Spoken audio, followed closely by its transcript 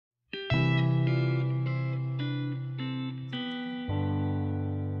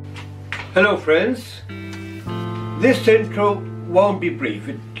Hello friends, this intro won't be brief,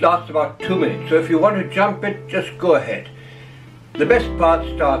 it lasts about 2 minutes, so if you want to jump it, just go ahead. The best part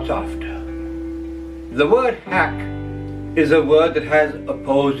starts after. The word hack is a word that has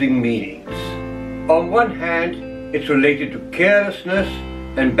opposing meanings. On one hand, it's related to carelessness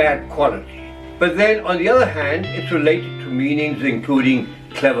and bad quality, but then on the other hand, it's related to meanings including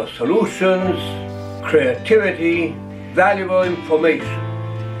clever solutions, creativity, valuable information,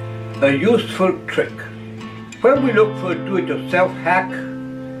 a useful trick. When we look for a do-it-yourself hack,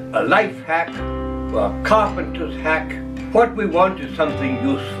 a life hack, or a carpenter's hack, what we want is something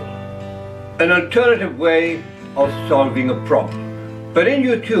useful, an alternative way of solving a problem. But in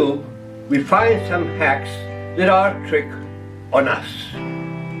YouTube, we find some hacks that are a trick on us.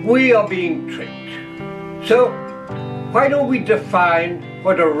 We are being tricked. So, why don't we define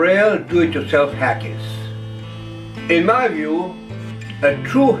what a real do-it-yourself hack is? In my view, a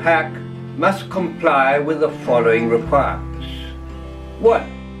true hack must comply with the following requirements.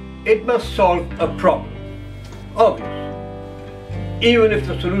 1. It must solve a problem. Obvious. Even if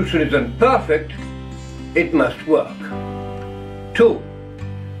the solution isn't perfect, it must work. 2.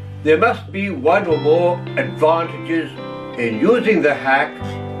 There must be one or more advantages in using the hack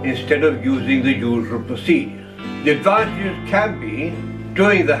instead of using the usual procedures. The advantages can be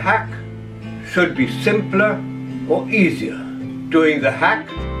doing the hack should be simpler or easier. Doing the hack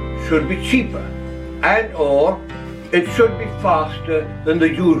should be cheaper, and or it should be faster than the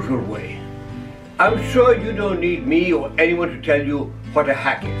usual way. I'm sure you don't need me or anyone to tell you what a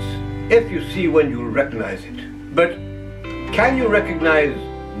hack is. If you see one, you'll recognize it. But can you recognize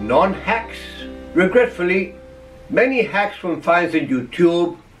non-hacks? Regretfully, many hacks one finds in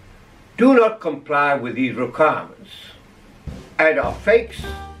YouTube do not comply with these requirements and are fakes,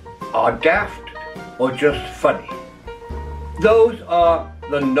 are daft, or just funny. Those are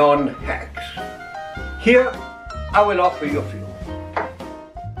the non-hacks. Here, I will offer you a few.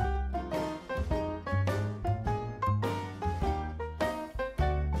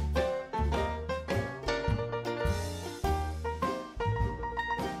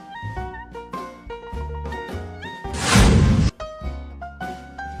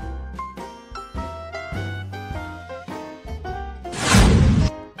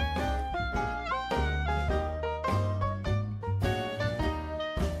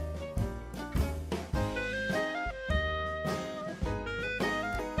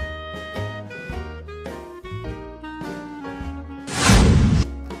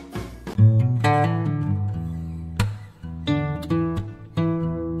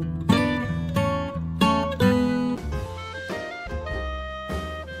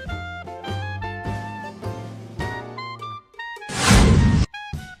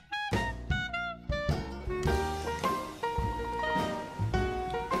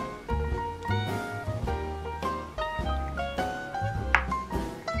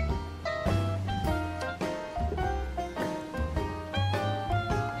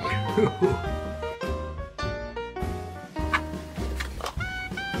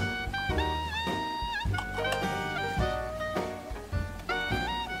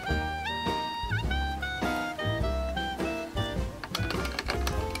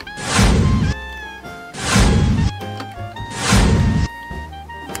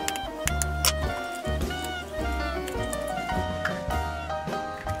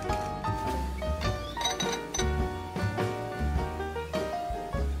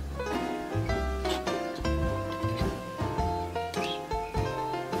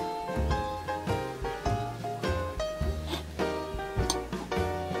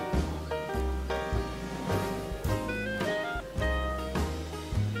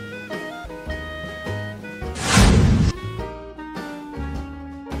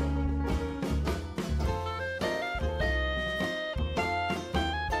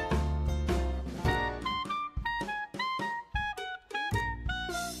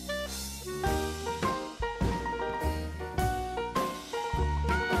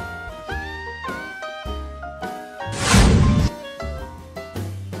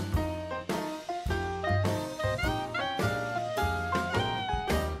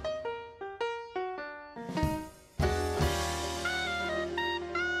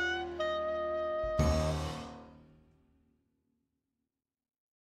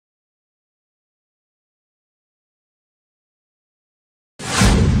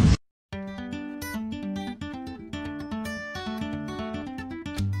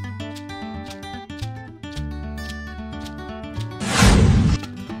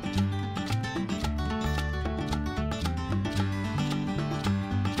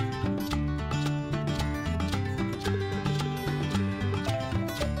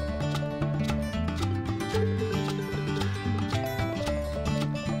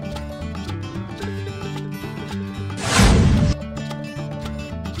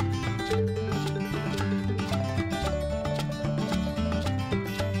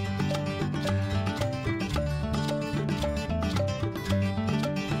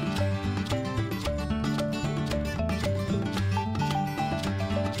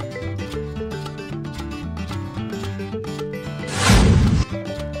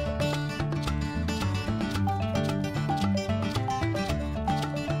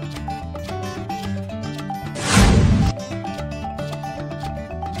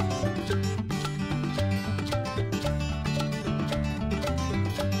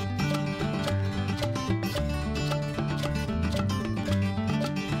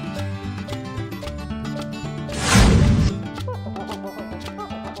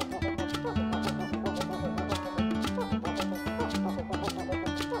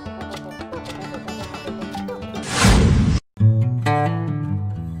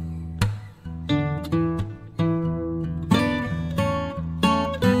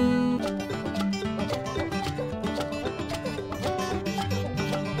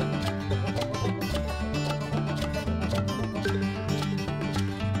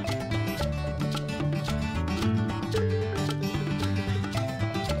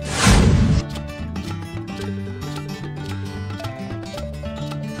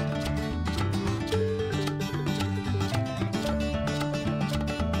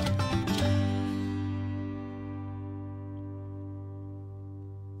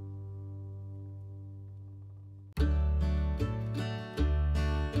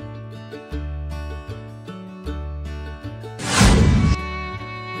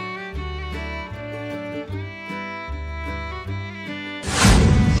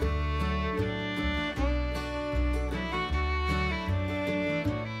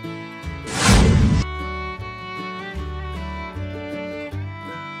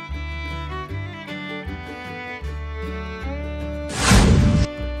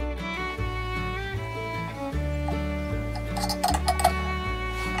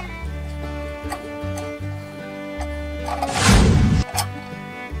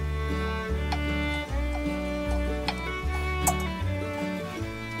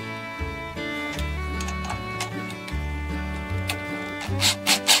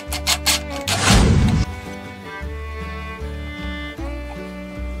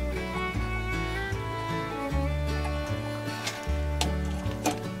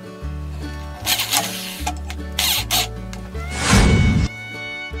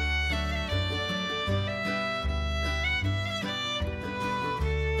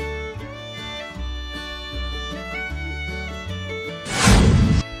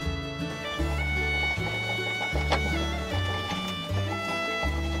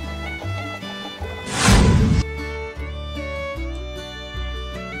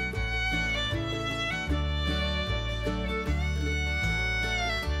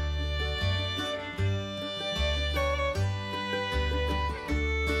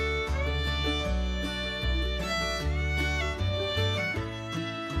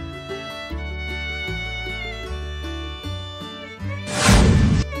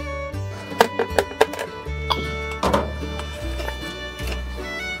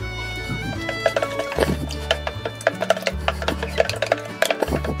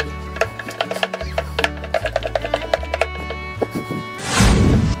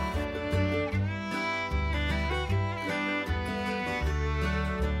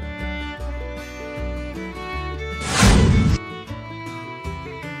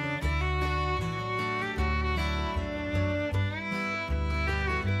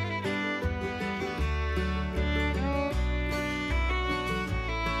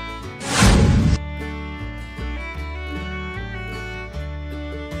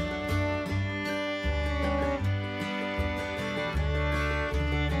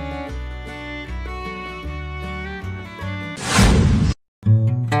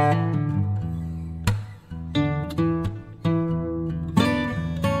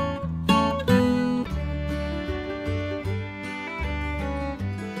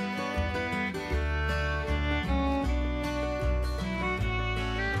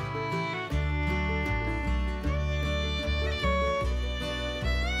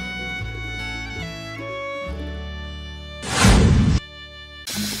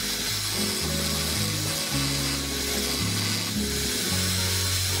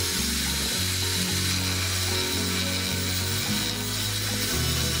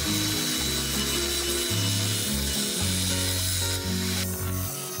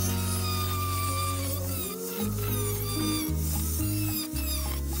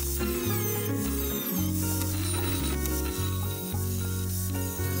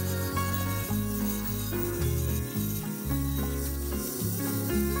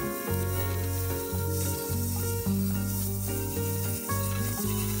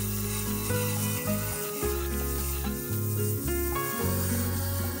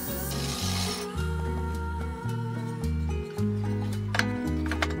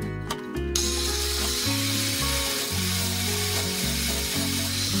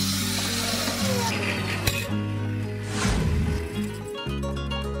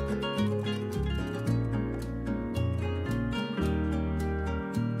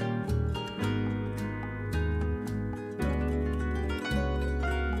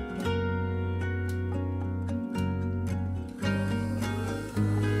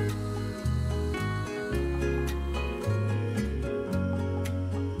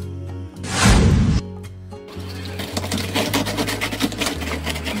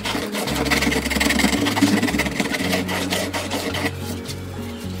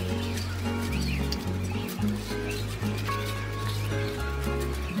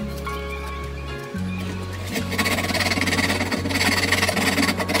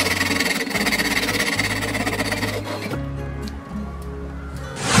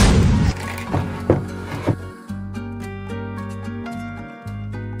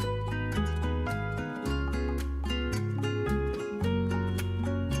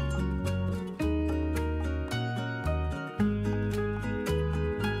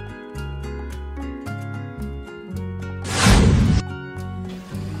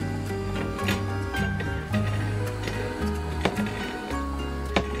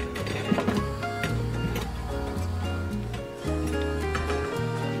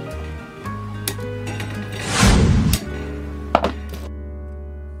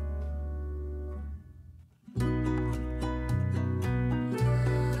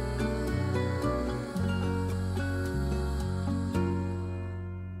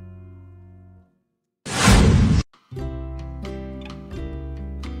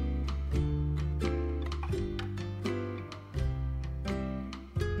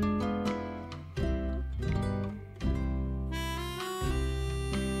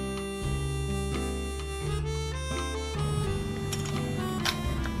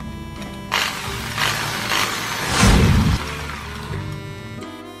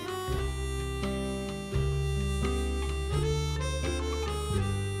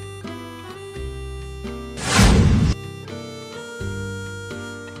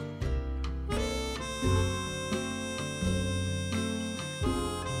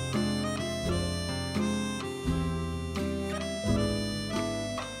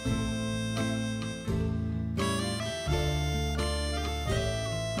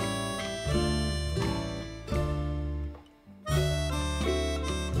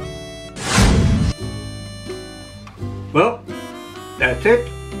 that's it.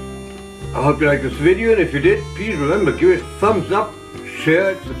 I hope you liked this video, and if you did, please remember, give it a thumbs up,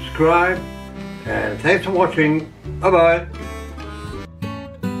 share it, subscribe, and thanks for watching. Bye bye.